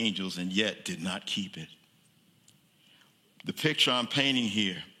ordained by angels and yet did not keep it. The picture I'm painting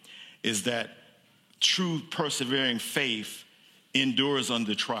here is that true persevering faith endures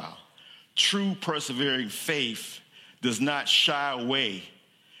under trial. True persevering faith does not shy away.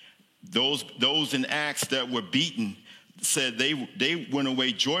 Those in Acts that were beaten said they went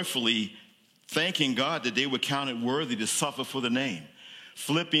away joyfully, thanking God that they were counted worthy to suffer for the name.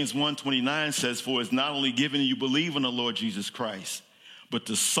 Philippians 1:29 says, for it's not only given you believe in the Lord Jesus Christ, but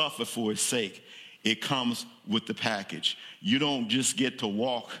to suffer for his sake. It comes with the package. You don't just get to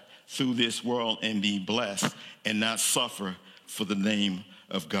walk through this world and be blessed and not suffer for the name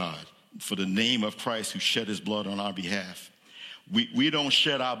of God, for the name of Christ who shed his blood on our behalf. We don't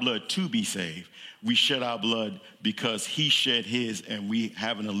shed our blood to be saved. We shed our blood because he shed his, and we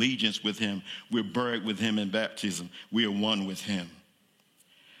have an allegiance with him. We're buried with him in baptism. We are one with him.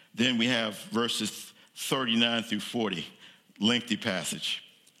 Then we have verses 39-40, lengthy passage.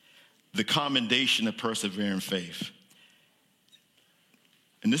 The commendation of persevering faith.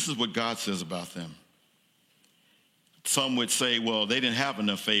 And this is what God says about them. Some would say, well, they didn't have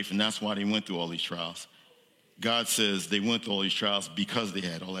enough faith, and that's why they went through all these trials. God says they went through all these trials because they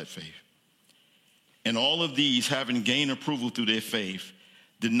had all that faith. And all of these, having gained approval through their faith,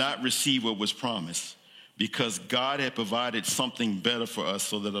 did not receive what was promised, because God had provided something better for us,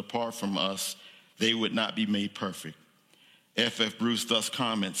 so that apart from us, they would not be made perfect. F.F. Bruce thus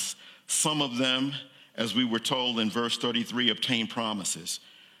comments, some of them, as we were told in verse 33, obtained promises,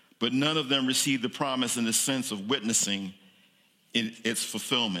 but none of them received the promise in the sense of witnessing in its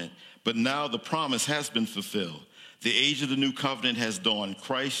fulfillment. But now the promise has been fulfilled. The age of the new covenant has dawned.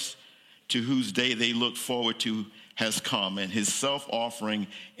 Christ, to whose day they look forward to, has come, and his self-offering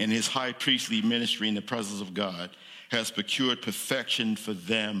and his high priestly ministry in the presence of God has procured perfection for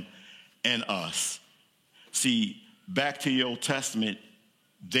them and us. See, back to the Old Testament,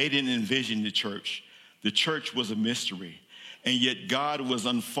 they didn't envision the church. The church was a mystery. And yet God was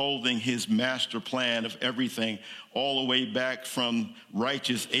unfolding his master plan of everything, all the way back from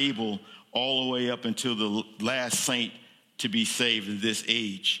righteous Abel, all the way up until the last saint to be saved in this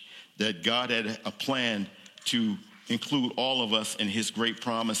age. That God had a plan to include all of us in his great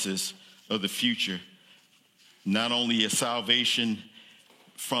promises of the future. Not only a salvation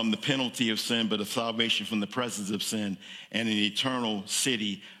from the penalty of sin, but a salvation from the presence of sin, and an eternal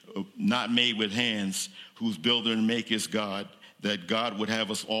city not made with hands, whose builder and maker is God, that God would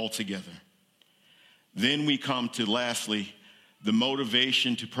have us all together. Then we come to, lastly, the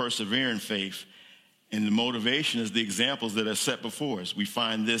motivation to persevere in faith, and the motivation is the examples that are set before us. We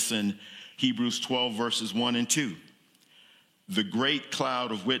find this in Hebrews 12, verses 1 and 2. The great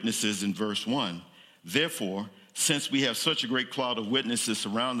cloud of witnesses in verse 1. Therefore, since we have such a great cloud of witnesses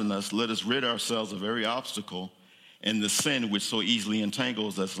surrounding us, let us rid ourselves of every obstacle and the sin which so easily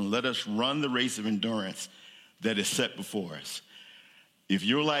entangles us, and let us run the race of endurance that is set before us. If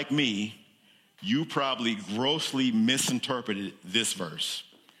you're like me, you probably grossly misinterpreted this verse.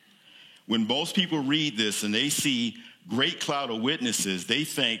 When most people read this and they see great cloud of witnesses, they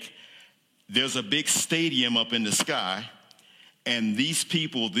think there's a big stadium up in the sky, and these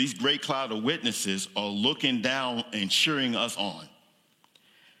people, these great cloud of witnesses, are looking down and cheering us on.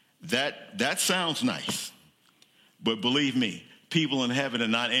 That sounds nice, but believe me, people in heaven are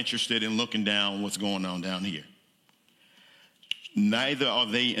not interested in looking down what's going on down here. Neither are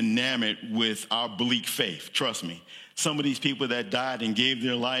they enamored with our bleak faith. Trust me. Some of these people that died and gave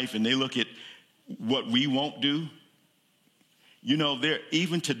their life, and they look at what we won't do. You know,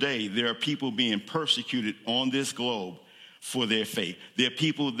 even today, there are people being persecuted on this globe for their faith. There are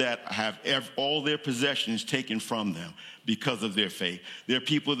people that have all their possessions taken from them because of their faith. There are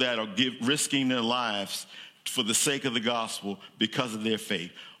people that are risking their lives for the sake of the gospel because of their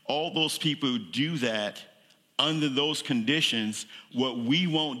faith. All those people who do that under those conditions, what we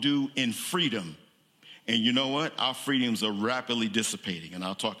won't do in freedom. And you know what? Our freedoms are rapidly dissipating, and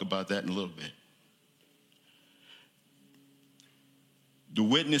I'll talk about that in a little bit. The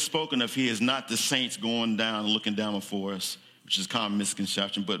witness spoken of here is not the saints going down and looking down before us, which is a common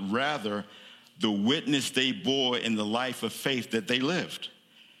misconception, but rather the witness they bore in the life of faith that they lived.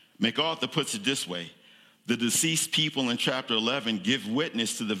 MacArthur puts it this way: the deceased people in chapter 11 give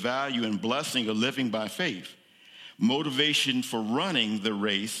witness to the value and blessing of living by faith. Motivation for running the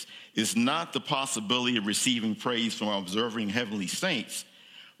race is not the possibility of receiving praise from observing heavenly saints.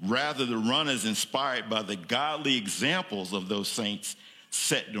 Rather, the runner is inspired by the godly examples of those saints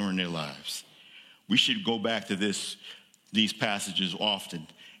set during their lives. We should go back to these passages often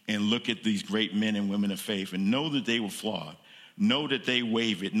and look at these great men and women of faith and know that they were flawed, know that they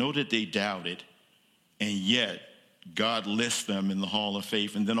wavered, know that they doubted, and yet God lists them in the hall of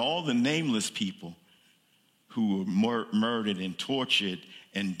faith. And then all the nameless people who were murdered and tortured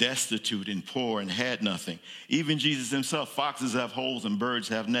and destitute and poor and had nothing. Even Jesus himself, foxes have holes and birds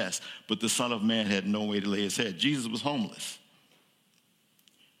have nests, but the Son of Man had no way to lay his head. Jesus was homeless.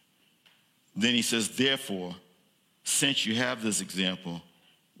 Then he says, therefore, since you have this example,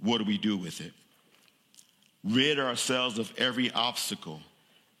 what do we do with it? Rid ourselves of every obstacle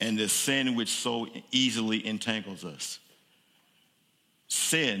and the sin which so easily entangles us.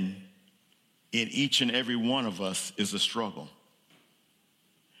 Sin in each and every one of us is a struggle.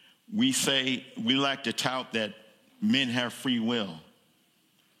 We like to tout that men have free will.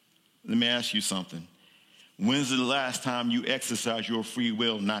 Let me ask you something. When's the last time you exercised your free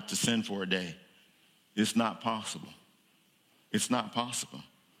will not to sin for a day? It's not possible. It's not possible.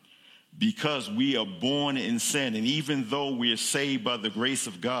 Because we are born in sin, and even though we are saved by the grace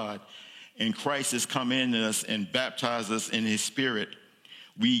of God, and Christ has come in us and baptized us in his Spirit,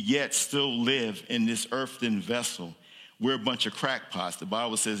 we yet still live in this earthen vessel. We're a bunch of crackpots. The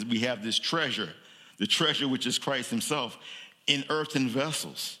Bible says we have this treasure, the treasure which is Christ himself, in earthen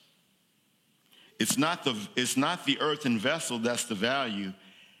vessels. It's not the earthen vessel that's the value.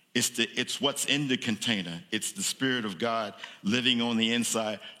 It's what's in the container. It's the Spirit of God living on the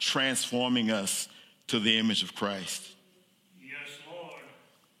inside, transforming us to the image of Christ. Yes, Lord.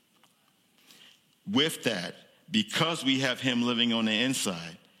 With that, because we have him living on the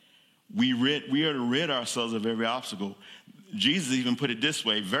inside, we are to rid ourselves of every obstacle. Jesus even put it this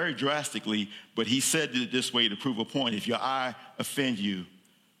way, very drastically, but he said it this way to prove a point. If your eye offend you,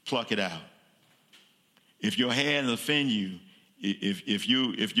 pluck it out. If your hand offend you,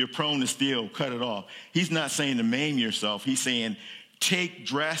 if you're prone to steal, cut it off. He's not saying to maim yourself. He's saying take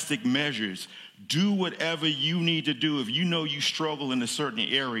drastic measures. Do whatever you need to do. If you know you struggle in a certain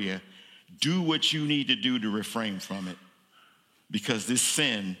area, do what you need to do to refrain from it. Because this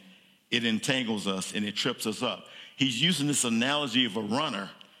sin, it entangles us and it trips us up. He's using this analogy of a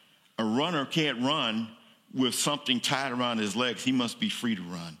runner. A runner can't run with something tied around his legs. He must be free to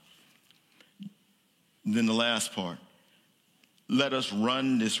run. And then the last part. Let us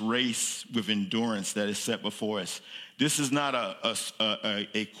run this race with endurance that is set before us. This is not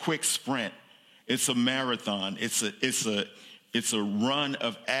a quick sprint. It's a marathon. It's a run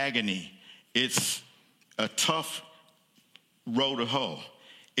of agony. It's a tough road to hoe.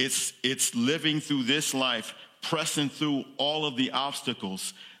 It's living through this life, pressing through all of the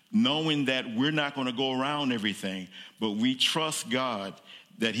obstacles knowing that we're not going to go around everything, but we trust God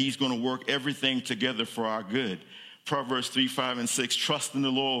that he's going to work everything together for our good. Proverbs 3, 5, and 6, trust in the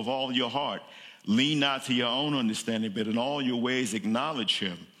Lord with all your heart. Lean not to your own understanding, but in all your ways acknowledge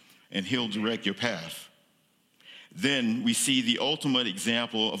him, and he'll direct your path. Then we see the ultimate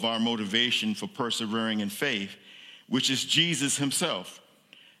example of our motivation for persevering in faith, which is Jesus himself.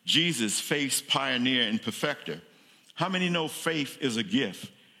 Jesus, faith's pioneer and perfecter. How many know faith is a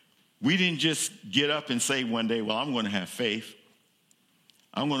gift? We didn't just get up and say one day, well, I'm going to have faith.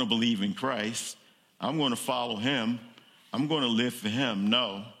 I'm going to believe in Christ. I'm going to follow him. I'm going to live for him.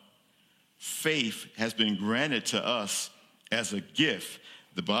 No. Faith has been granted to us as a gift.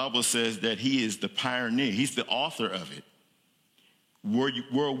 The Bible says that he is the pioneer. He's the author of it.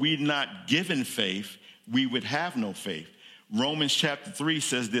 Were we not given faith, we would have no faith. Romans chapter 3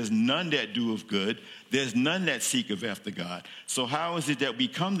 says there's none that do of good. There's none that seeketh after God. So how is it that we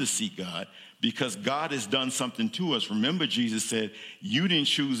come to seek God? Because God has done something to us. Remember, Jesus said, you didn't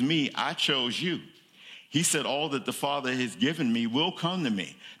choose me, I chose you. He said, all that the Father has given me will come to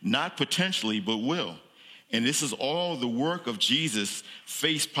me. Not potentially, but will. And this is all the work of Jesus,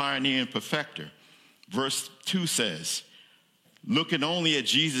 faith's pioneer and perfecter. Verse 2 says, looking only at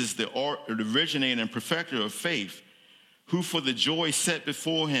Jesus, the originator and perfecter of faith, who for the joy set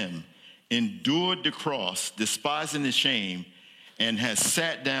before him endured the cross, despising the shame, and has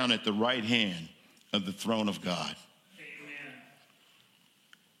sat down at the right hand of the throne of God. Amen.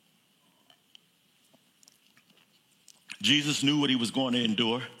 Jesus knew what he was going to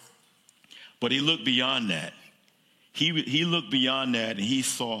endure, but he looked beyond that. He looked beyond that, and he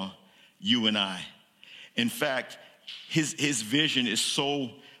saw you and I. In fact, his vision is so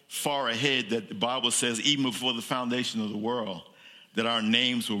far ahead that the Bible says even before the foundation of the world that our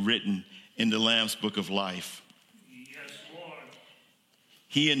names were written in the Lamb's book of life. Yes, Lord.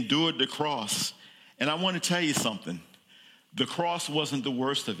 He endured the cross. And I want to tell you something. The cross wasn't the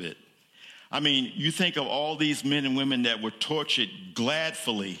worst of it. I mean, you think of all these men and women that were tortured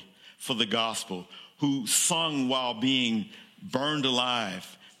gladfully for the gospel, who sung while being burned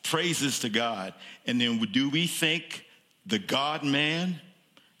alive, praises to God. And then do we think the God-man,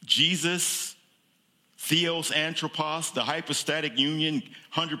 Jesus, Theos Anthropos, the hypostatic union,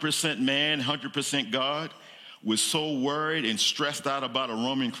 100% man, 100% God, was so worried and stressed out about a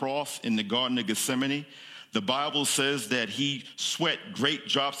Roman cross in the Garden of Gethsemane? The Bible says that he sweat great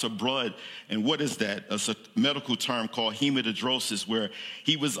drops of blood. And what is that? It's a medical term called hematidrosis, where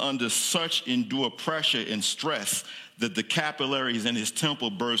he was under such endured pressure and stress that the capillaries in his temple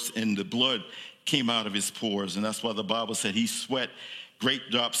burst and the blood came out of his pores. And that's why the Bible said he sweat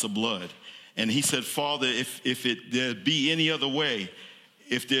great drops of blood. And he said, Father, if there be any other way,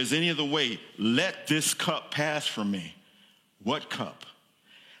 if there's any other way, let this cup pass from me. What cup?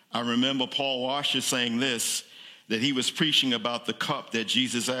 I remember Paul Washer saying this, that he was preaching about the cup that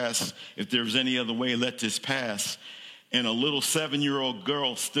Jesus asked, if there's any other way, let this pass. And a little 7-year-old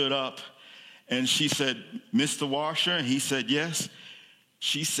girl stood up and she said, Mr. Washer? And he said, yes.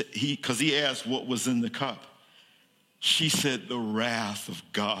 She said, because he asked what was in the cup. She said, the wrath of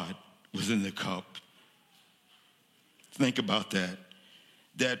God was in the cup. Think about that.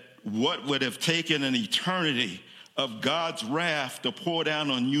 That what would have taken an eternity of God's wrath to pour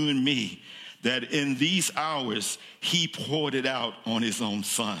down on you and me, that in these hours, he poured it out on his own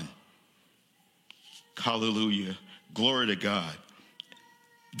son. Hallelujah. Glory to God.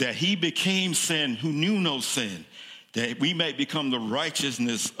 That he became sin who knew no sin, that we might become the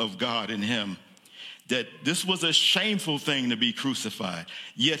righteousness of God in him. That this was a shameful thing to be crucified,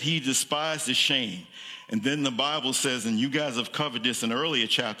 yet he despised the shame. And then the Bible says, and you guys have covered this in earlier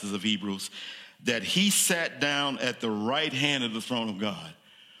chapters of Hebrews, that he sat down at the right hand of the throne of God.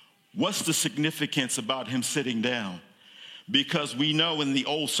 What's the significance about him sitting down? Because we know in the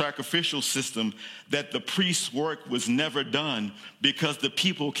old sacrificial system that the priest's work was never done because the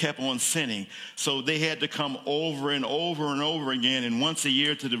people kept on sinning. So they had to come over and over and over again, and once a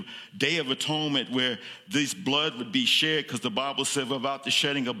year to the Day of Atonement, where this blood would be shed, because the Bible said without the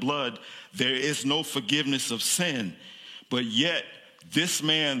shedding of blood, there is no forgiveness of sin. But yet, this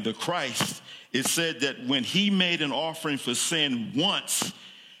man, the Christ, it said that when he made an offering for sin once,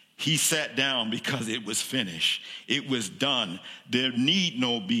 he sat down because it was finished. It was done. There need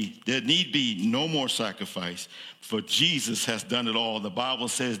be no more sacrifice, for Jesus has done it all. The Bible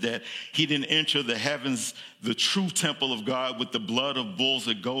says that he didn't enter the heavens, the true temple of God, with the blood of bulls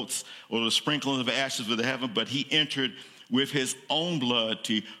or goats or the sprinkling of ashes of the heaven, but he entered with his own blood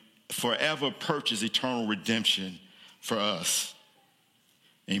to forever purchase eternal redemption for us.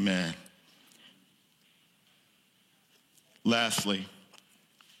 Amen. Lastly,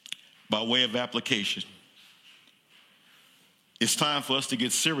 by way of application. It's time for us to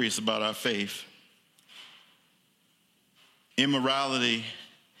get serious about our faith. Immorality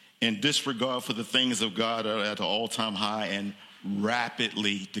and disregard for the things of God are at an all-time high and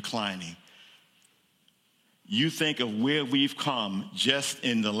rapidly declining. You think of where we've come just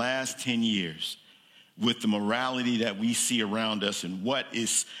in the last 10 years with the morality that we see around us and what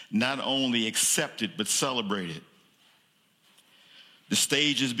is not only accepted but celebrated. The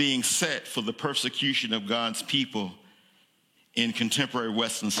stage is being set for the persecution of God's people in contemporary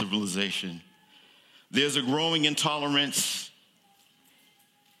Western civilization. There's a growing intolerance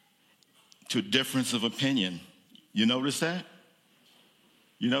to difference of opinion. You notice that?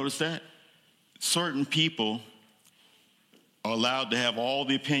 You notice that? Certain people are allowed to have all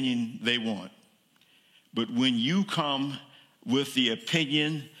the opinion they want. But when you come with the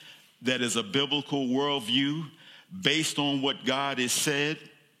opinion that is a biblical worldview based on what God has said,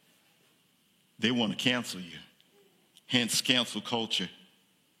 they want to cancel you. Hence, cancel culture.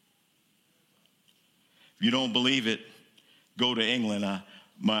 If you don't believe it, go to England.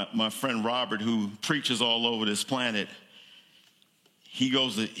 My friend Robert, who preaches all over this planet, he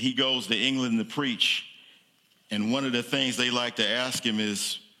goes to England to preach, and one of the things they like to ask him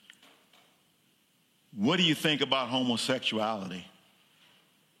is, what do you think about homosexuality?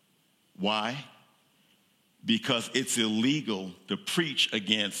 Why? Because it's illegal to preach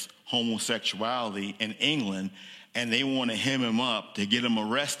against homosexuality in England, and they want to hem him up to get him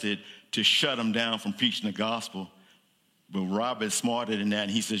arrested to shut him down from preaching the gospel. But Robert's smarter than that,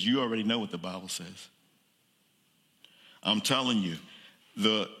 and he says, you already know what the Bible says. I'm telling you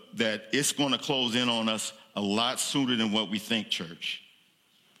that it's going to close in on us a lot sooner than what we think, church.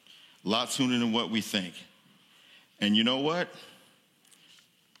 A lot sooner than what we think. And you know what?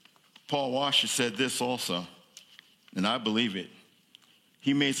 Paul Washer said this also, and I believe it.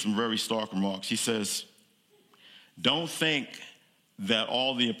 He made some very stark remarks. He says, don't think that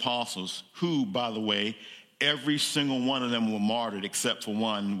all the apostles, who, by the way, every single one of them were martyred except for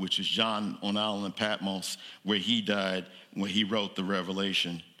one, which is John on Island Patmos, where he died when he wrote the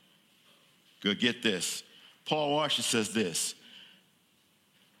Revelation. Go get this. Paul Washer says this.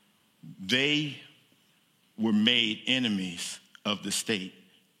 They were made enemies of the state.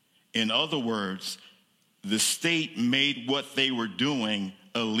 In other words, the state made what they were doing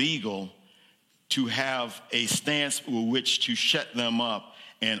illegal to have a stance with which to shut them up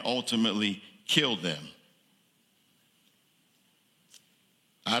and ultimately kill them.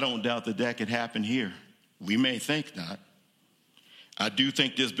 I don't doubt that could happen here. We may think not. I do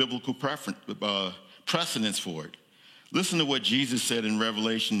think there's biblical precedence for it. Listen to what Jesus said in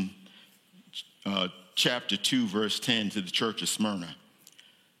Revelation chapter 2, verse 10 to the church of Smyrna.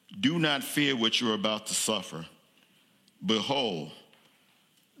 Do not fear what you're about to suffer. Behold,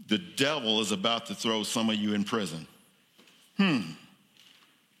 the devil is about to throw some of you in prison.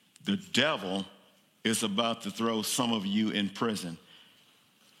 The devil is about to throw some of you in prison.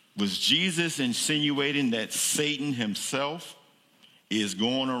 Was Jesus insinuating that Satan himself is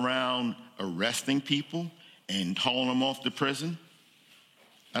going around arresting people and hauling them off to prison?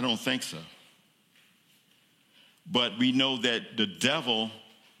 I don't think so. But we know that the devil,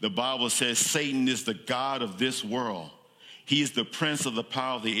 the Bible says Satan is the god of this world. He is the prince of the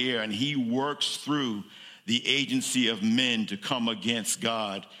power of the air, and he works through the agency of men to come against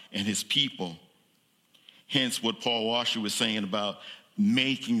God and his people. Hence what Paul Washer was saying about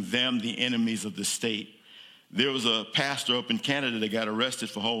making them the enemies of the state. There was a pastor up in Canada that got arrested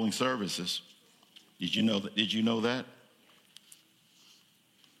for holding services. Did you know that? Did you know that?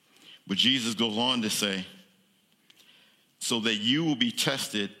 But Jesus goes on to say, so that you will be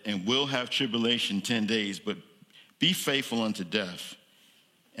tested and will have tribulation 10 days, but be faithful unto death,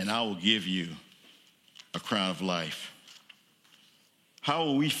 and I will give you a crown of life. How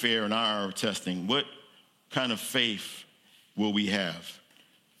will we fare in our hour of testing? What kind of faith will we have?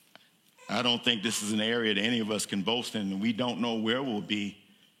 I don't think this is an area that any of us can boast in, and we don't know where we'll be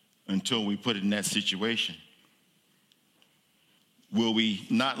until we put it in that situation. Will we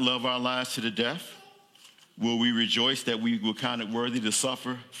not love our lives to the death? Will we rejoice that we were counted worthy to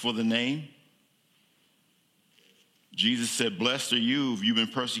suffer for the name? Jesus said, blessed are you if you've been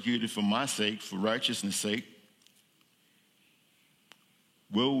persecuted for my sake, for righteousness' sake.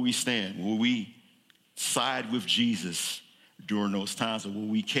 Where will we stand? Will we side with Jesus during those times, or will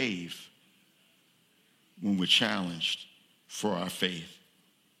we cave when we're challenged for our faith?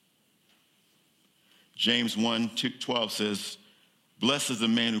 James 1:12 says, blessed is the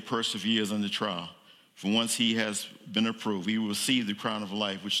man who perseveres under trial. For once he has been approved, he will receive the crown of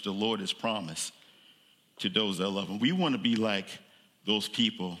life, which the Lord has promised to those that love him. We want to be like those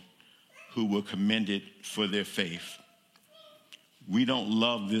people who were commended for their faith. We don't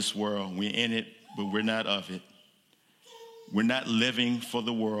love this world. We're in it, but we're not of it. We're not living for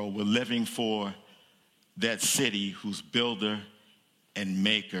the world. We're living for that city whose builder and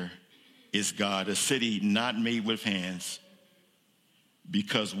maker is God, a city not made with hands,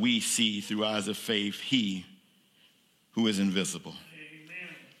 because we see through eyes of faith he who is invisible.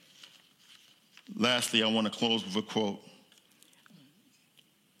 Amen. Lastly, I want to close with a quote.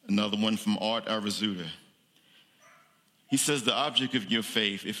 Another one from Art Arvazuda. He says, the object of your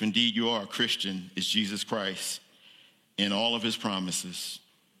faith, if indeed you are a Christian, is Jesus Christ and all of his promises.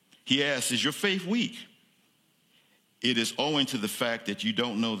 He asks, is your faith weak? It is owing to the fact that you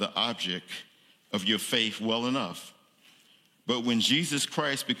don't know the object of your faith well enough. But when Jesus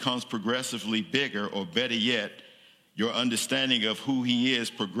Christ becomes progressively bigger, or better yet, your understanding of who he is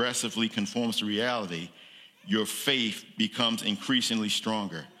progressively conforms to reality, your faith becomes increasingly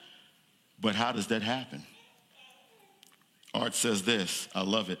stronger. But how does that happen? Art says this, I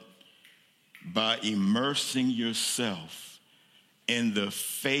love it. By immersing yourself in the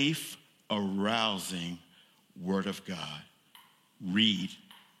faith-arousing Word of God. Read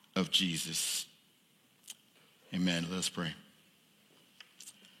of Jesus. Amen. Let us pray.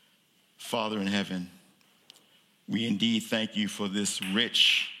 Father in heaven, we indeed thank you for this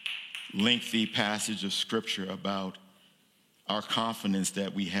rich, lengthy passage of Scripture about our confidence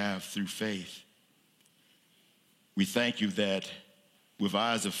that we have through faith. We thank you that with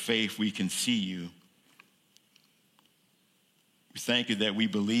eyes of faith we can see you. We thank you that we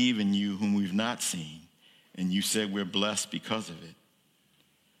believe in you whom we've not seen, and you said we're blessed because of it.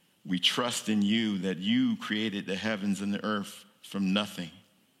 We trust in you that you created the heavens and the earth from nothing.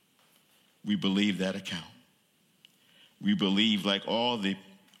 We believe that account. We believe, like all the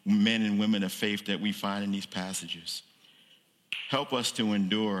men and women of faith that we find in these passages, help us to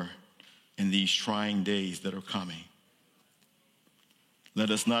endure in these trying days that are coming.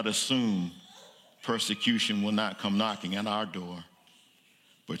 Let us not assume persecution will not come knocking at our door,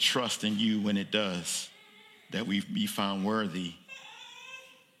 but trust in you when it does, that we be found worthy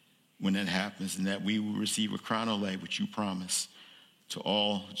when it happens, and that we will receive a crown of life which you promise to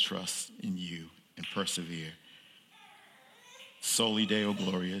all who trust in you and persevere. Soli Deo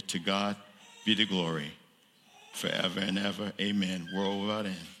Gloria, to God be the glory forever and ever. Amen. World without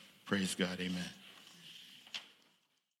end. Praise God. Amen.